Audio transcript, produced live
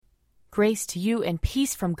Grace to you and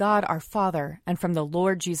peace from God our Father and from the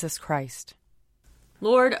Lord Jesus Christ.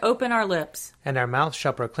 Lord, open our lips, and our mouth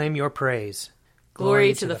shall proclaim your praise.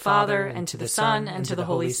 Glory to the Father, and to the Son, and to the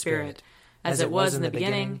Holy Spirit, as it was in the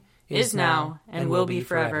beginning, is now, and will be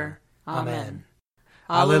forever. Amen.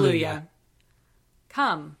 Alleluia.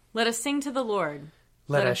 Come, let us sing to the Lord.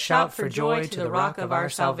 Let us shout for joy to the rock of our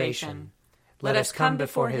salvation. Let us come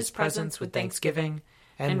before his presence with thanksgiving,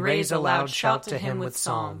 and raise a loud shout to him with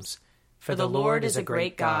psalms. For the Lord is a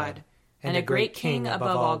great God, and a great King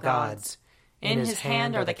above all gods. In his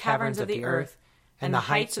hand are the caverns of the earth, and the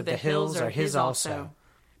heights of the hills are his also.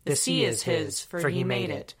 The sea is his, for he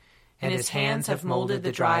made it, and his hands have molded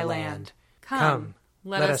the dry land. Come,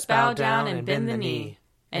 let us bow down and bend the knee,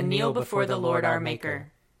 and kneel before the Lord our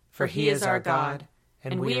Maker. For he is our God,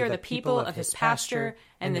 and we are the people of his pasture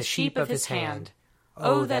and the sheep of his hand.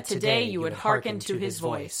 Oh, that today you would hearken to his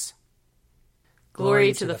voice.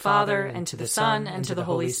 Glory to the Father, and to the Son, and to the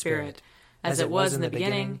Holy Spirit, as it was in the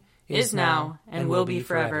beginning, is now, and will be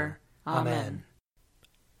forever. Amen.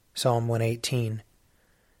 Psalm 118.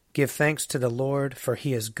 Give thanks to the Lord, for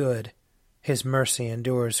he is good. His mercy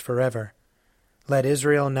endures forever. Let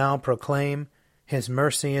Israel now proclaim, his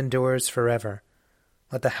mercy endures forever.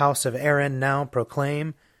 Let the house of Aaron now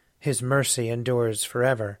proclaim, his mercy endures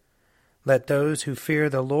forever. Let those who fear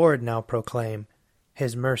the Lord now proclaim,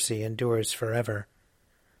 his mercy endures forever.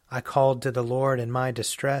 I called to the Lord in my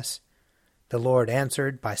distress. The Lord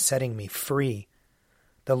answered by setting me free.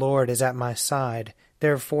 The Lord is at my side,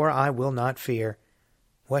 therefore I will not fear.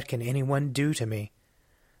 What can anyone do to me?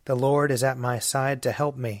 The Lord is at my side to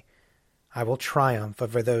help me. I will triumph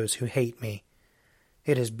over those who hate me.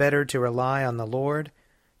 It is better to rely on the Lord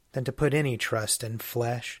than to put any trust in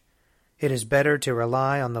flesh. It is better to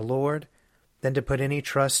rely on the Lord than to put any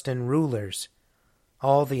trust in rulers.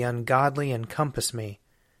 All the ungodly encompass me.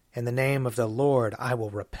 In the name of the Lord I will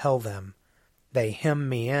repel them. They hem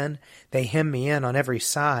me in on every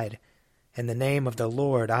side. In the name of the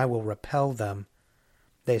Lord I will repel them.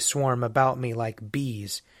 They swarm about me like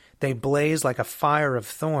bees. They blaze like a fire of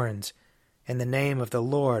thorns. In the name of the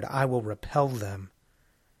Lord I will repel them.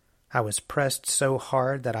 I was pressed so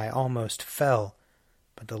hard that I almost fell,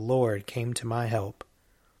 but the Lord came to my help.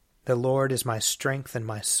 The Lord is my strength and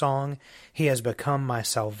my song. He has become my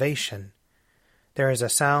salvation. There is a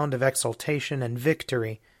sound of exultation and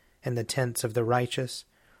victory in the tents of the righteous.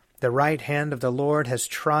 The right hand of the Lord has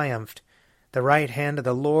triumphed. The right hand of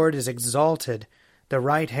the Lord is exalted. The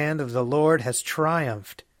right hand of the Lord has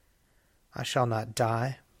triumphed. I shall not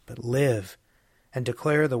die, but live, and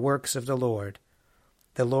declare the works of the Lord.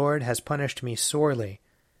 The Lord has punished me sorely,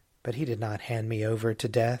 but he did not hand me over to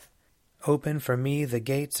death. Open for me the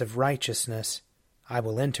gates of righteousness. I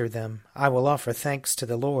will enter them. I will offer thanks to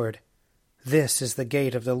the Lord. This is the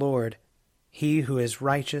gate of the Lord. He who is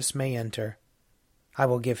righteous may enter. I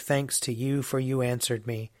will give thanks to you, for you answered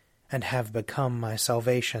me, and have become my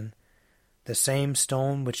salvation. The same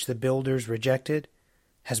stone which the builders rejected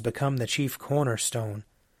has become the chief cornerstone.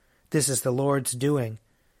 This is the Lord's doing,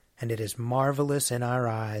 and it is marvelous in our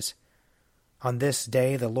eyes. On this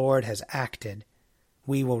day the Lord has acted.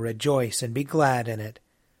 We will rejoice and be glad in it.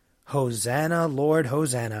 Hosanna, Lord,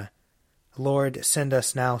 Hosanna. Lord, send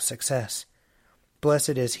us now success. Blessed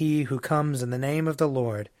is he who comes in the name of the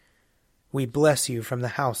Lord. We bless you from the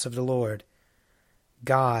house of the Lord.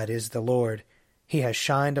 God is the Lord. He has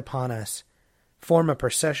shined upon us. Form a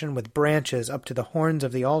procession with branches up to the horns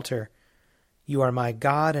of the altar. You are my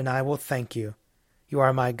God, and I will thank you. You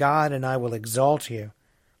are my God, and I will exalt you.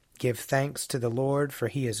 Give thanks to the Lord, for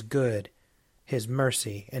he is good. His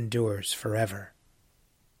mercy endures forever.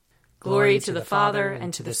 Glory to the Father,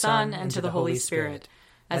 and to the Son, and to the Holy Spirit,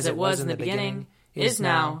 as it was in the beginning, is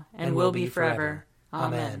now, and will be forever.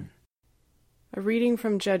 Amen. A reading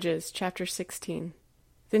from Judges, chapter 16.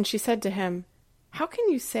 Then she said to him, How can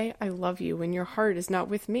you say I love you when your heart is not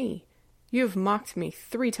with me? You have mocked me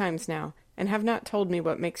 3 times now, and have not told me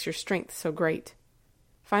what makes your strength so great.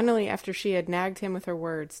 Finally, after she had nagged him with her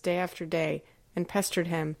words day after day, and pestered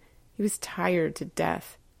him, he was tired to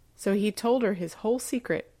death. So he told her his whole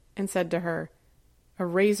secret, and said to her, A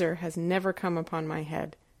razor has never come upon my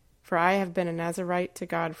head, for I have been a Nazirite to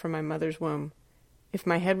God from my mother's womb. If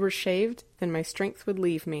my head were shaved, then my strength would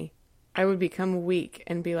leave me. I would become weak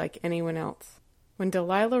and be like anyone else. When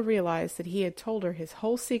Delilah realized that he had told her his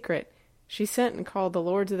whole secret, she sent and called the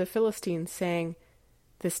lords of the Philistines, saying,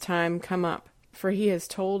 This time come up, for he has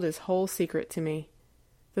told his whole secret to me.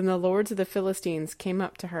 Then the lords of the Philistines came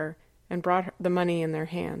up to her, and brought her the money in their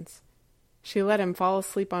hands. She let him fall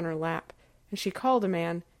asleep on her lap, and she called a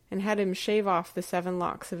man, and had him shave off the 7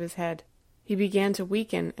 locks of his head. He began to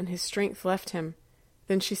weaken, and his strength left him.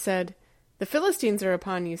 Then she said, "The Philistines are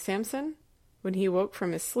upon you, Samson." When he woke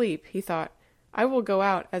from his sleep, he thought, "I will go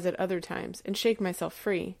out as at other times, and shake myself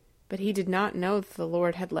free." But he did not know that the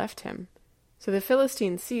Lord had left him. So the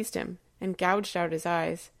Philistines seized him, and gouged out his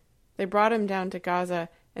eyes. They brought him down to Gaza,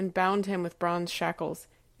 and bound him with bronze shackles,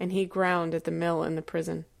 and he ground at the mill in the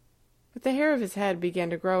prison. But the hair of his head began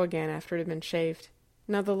to grow again after it had been shaved.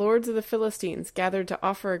 Now the lords of the Philistines gathered to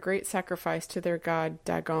offer a great sacrifice to their god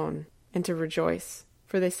Dagon, and to rejoice.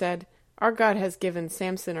 For they said, "Our God has given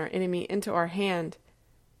Samson our enemy into our hand."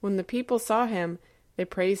 When the people saw him, they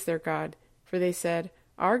praised their God, for they said,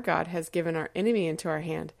 "Our God has given our enemy into our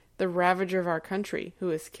hand, the ravager of our country, who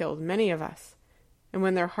has killed many of us." And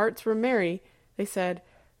when their hearts were merry, they said,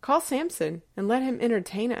 "Call Samson, and let him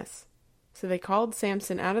entertain us." So they called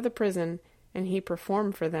Samson out of the prison, and he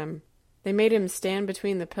performed for them. They made him stand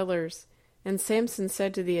between the pillars, and Samson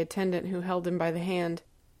said to the attendant who held him by the hand,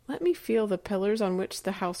 "Let me feel the pillars on which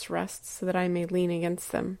the house rests, so that I may lean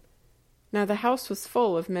against them." Now the house was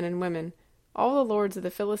full of men and women. All the lords of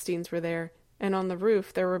the Philistines were there, and on the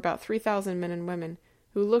roof there were about 3,000 men and women,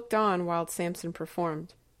 who looked on while Samson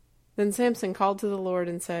performed. Then Samson called to the Lord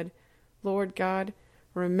and said, "Lord God,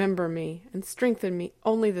 remember me, and strengthen me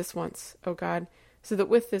only this once, O God, so that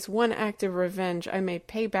with this one act of revenge I may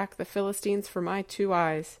pay back the Philistines for my 2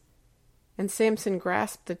 eyes." And Samson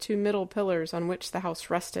grasped the 2 middle pillars on which the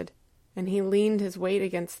house rested, and he leaned his weight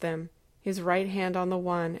against them, his right hand on the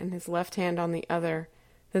one and his left hand on the other.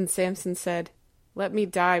 Then Samson said, "Let me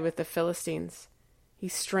die with the Philistines." He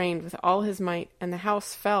strained with all his might, and the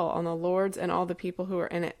house fell on the lords and all the people who were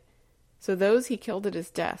in it. So those he killed at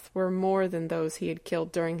his death were more than those he had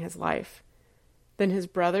killed during his life. Then his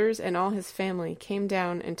brothers and all his family came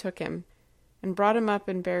down and took him, and brought him up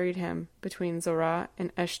and buried him between Zorah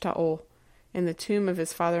and Eshtaol, in the tomb of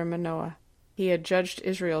his father Manoah. He had judged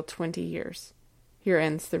Israel 20 years. Here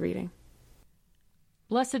ends the reading.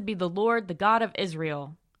 Blessed be the Lord, the God of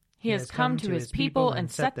Israel. He has come to his people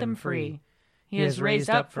and set them free. He has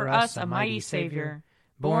raised up for us a mighty Savior,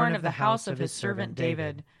 born of the house of his servant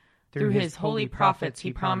David. Through his holy prophets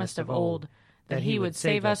he promised of old that he would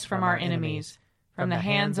save us from our enemies, from the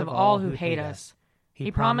hands of all who hate us.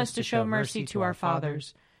 He promised to show mercy to our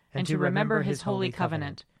fathers, and to remember his holy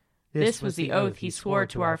covenant. This was the oath he swore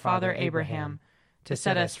to our father Abraham, to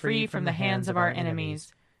set us free from the hands of our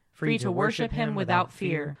enemies, free to worship him without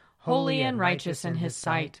fear, holy and righteous in his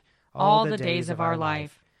sight, all the days of our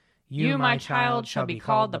life. You, my child, shall be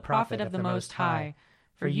called the prophet of the Most High,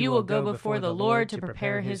 for you will go before the Lord to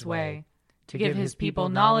prepare his way, to give his people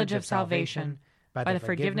knowledge of salvation, by the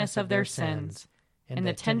forgiveness of their sins. In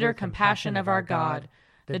the tender compassion of our God,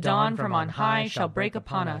 the dawn from on high shall break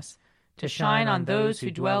upon us, to shine on those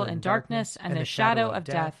who dwell in darkness and the shadow of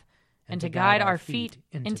death, and to guide our feet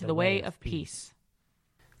into the way of peace.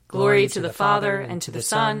 Glory to the Father, and to the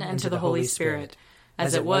Son, and to the Holy Spirit,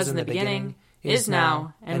 as it was in the beginning, is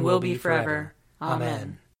now, and will be forever.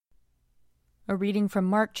 Amen. A reading from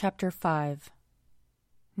Mark chapter 5.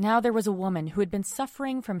 Now there was a woman who had been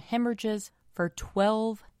suffering from hemorrhages for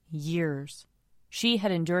 12 years. She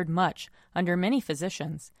had endured much under many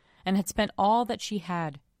physicians, and had spent all that she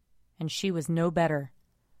had, and she was no better,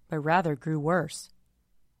 but rather grew worse.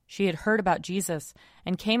 She had heard about Jesus,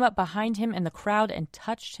 and came up behind him in the crowd and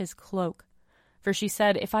touched his cloak. For she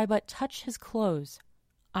said, "If I but touch his clothes,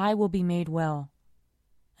 I will be made well."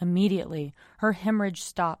 Immediately her hemorrhage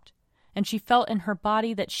stopped, and she felt in her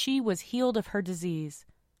body that she was healed of her disease.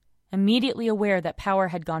 Immediately aware that power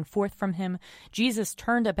had gone forth from him, Jesus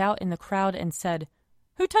turned about in the crowd and said,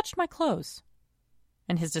 "Who touched my clothes?"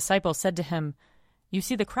 And his disciples said to him, "You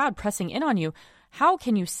see the crowd pressing in on you. How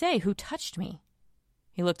can you say, 'Who touched me?'"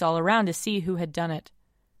 He looked all around to see who had done it.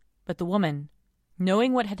 But the woman,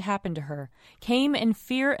 knowing what had happened to her, came in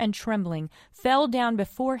fear and trembling, fell down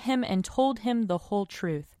before him, and told him the whole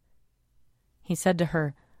truth. He said to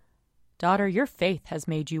her, "Daughter, your faith has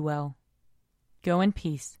made you well. Go in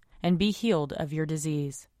peace, and be healed of your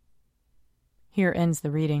disease." Here ends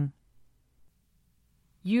the reading.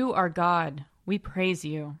 You are God, we praise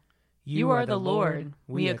you. You are the Lord,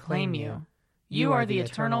 we acclaim you. You are the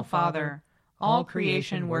eternal Father, all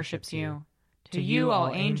creation worships you. To you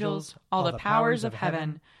all angels, all the powers of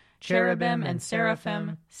heaven, cherubim and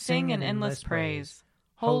seraphim, sing in endless praise.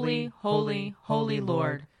 Holy, holy, holy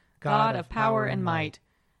Lord, God of power and might,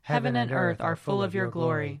 heaven and earth are full of your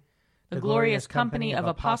glory. The glorious company of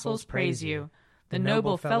apostles praise you. The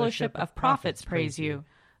noble fellowship of prophets praise you.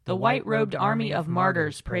 The white-robed army of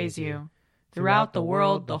martyrs praise you. Throughout the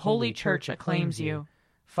world the Holy Church acclaims you.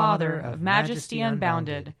 Father of majesty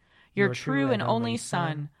unbounded, your true and only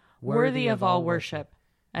Son, worthy of all worship,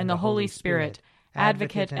 and the Holy Spirit,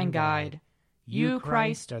 advocate and guide. You,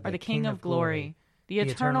 Christ, are the King of glory, the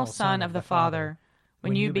eternal Son of the Father.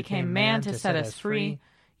 When you became man to set us free,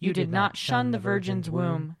 you did not shun the Virgin's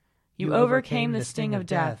womb. You overcame the sting of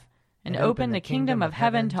death and opened the kingdom of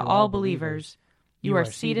heaven to all believers. You are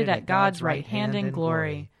seated at God's right hand in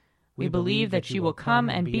glory. We believe that you will come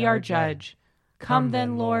and be our judge. Come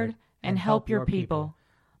then, Lord, and help your people,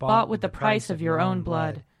 bought with the price of your own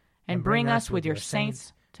blood, and bring us with your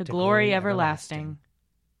saints to glory everlasting.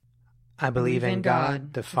 I believe in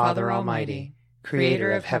God, the Father Almighty,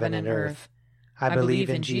 creator of heaven and earth. I believe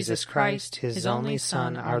in Jesus Christ, his only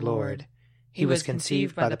Son, our Lord. He was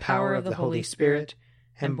conceived by the power of the Holy Spirit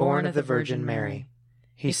and born of the Virgin Mary.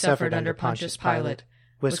 He suffered under Pontius Pilate,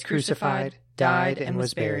 was crucified, died, and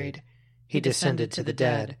was buried. He descended to the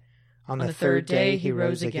dead. On the third day he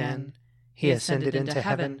rose again. He ascended into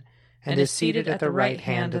heaven and is seated at the right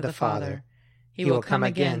hand of the Father. He will come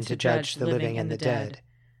again to judge the living and the dead.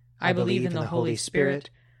 I believe in the Holy Spirit,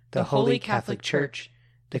 the Holy Catholic Church,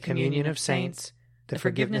 the communion of saints, the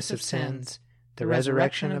forgiveness of sins, the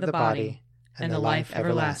resurrection of the body, and the life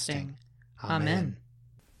everlasting. Amen.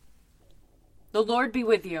 The Lord be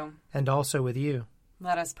with you. And also with you.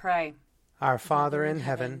 Let us pray. Our Father in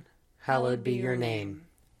heaven, hallowed be your name.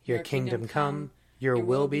 Your kingdom come, your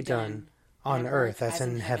will be done, on earth as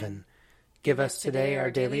in heaven. Give us today our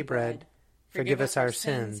daily bread. Forgive us our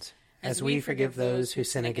sins, as we forgive those who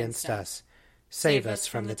sin against us. Save us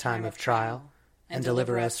from the time of trial, and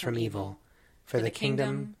deliver us from evil. For the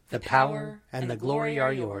kingdom, the power, and the glory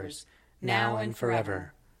are yours, now and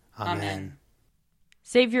forever. Amen.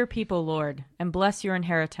 Save your people, Lord, and bless your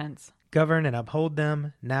inheritance. Govern and uphold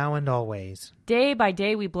them, now and always. Day by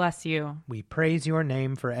day we bless you. We praise your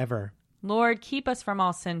name forever. Lord, keep us from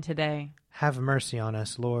all sin today. Have mercy on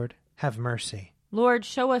us, Lord. Have mercy. Lord,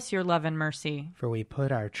 show us your love and mercy. For we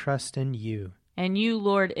put our trust in you. And you,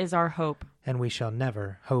 Lord, is our hope. And we shall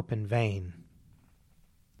never hope in vain.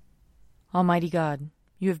 Almighty God,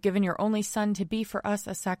 you have given your only Son to be for us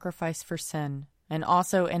a sacrifice for sin, and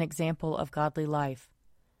also an example of godly life.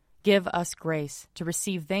 Give us grace to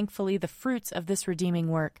receive thankfully the fruits of this redeeming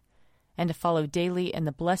work, and to follow daily in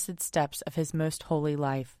the blessed steps of his most holy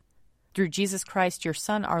life. Through Jesus Christ, your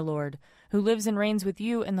Son, our Lord, who lives and reigns with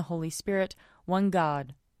you in the Holy Spirit, one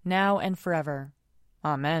God, now and forever.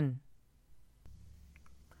 Amen.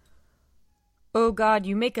 O God,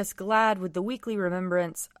 you make us glad with the weekly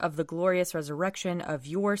remembrance of the glorious resurrection of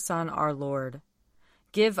your Son, our Lord.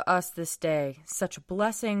 Give us this day such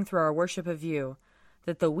blessing through our worship of you,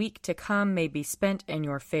 that the week to come may be spent in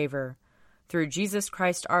your favor. Through Jesus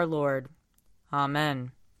Christ our Lord.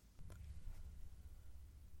 Amen.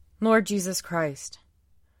 Lord Jesus Christ,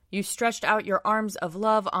 you stretched out your arms of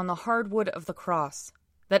love on the hard wood of the cross,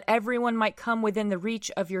 that everyone might come within the reach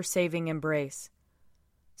of your saving embrace.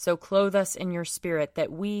 So clothe us in your Spirit,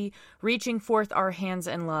 that we, reaching forth our hands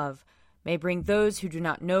in love, may bring those who do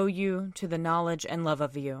not know you to the knowledge and love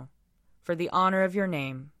of you. For the honor of your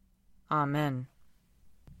name. Amen.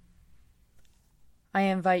 I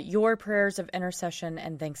invite your prayers of intercession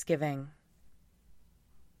and thanksgiving.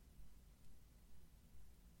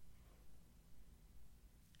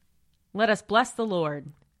 Let us bless the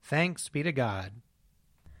Lord. Thanks be to God.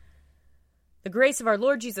 The grace of our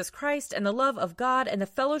Lord Jesus Christ, and the love of God, and the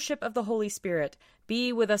fellowship of the Holy Spirit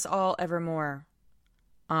be with us all evermore.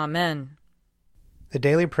 Amen. The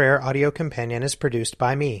Daily Prayer audio companion is produced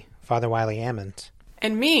by me, Father Wiley Ammons.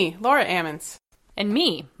 And me, Laura Ammons. And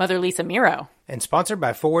me, Mother Lisa Miro. And sponsored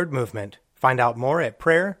by Forward Movement. Find out more at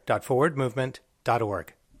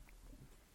prayer.forwardmovement.org.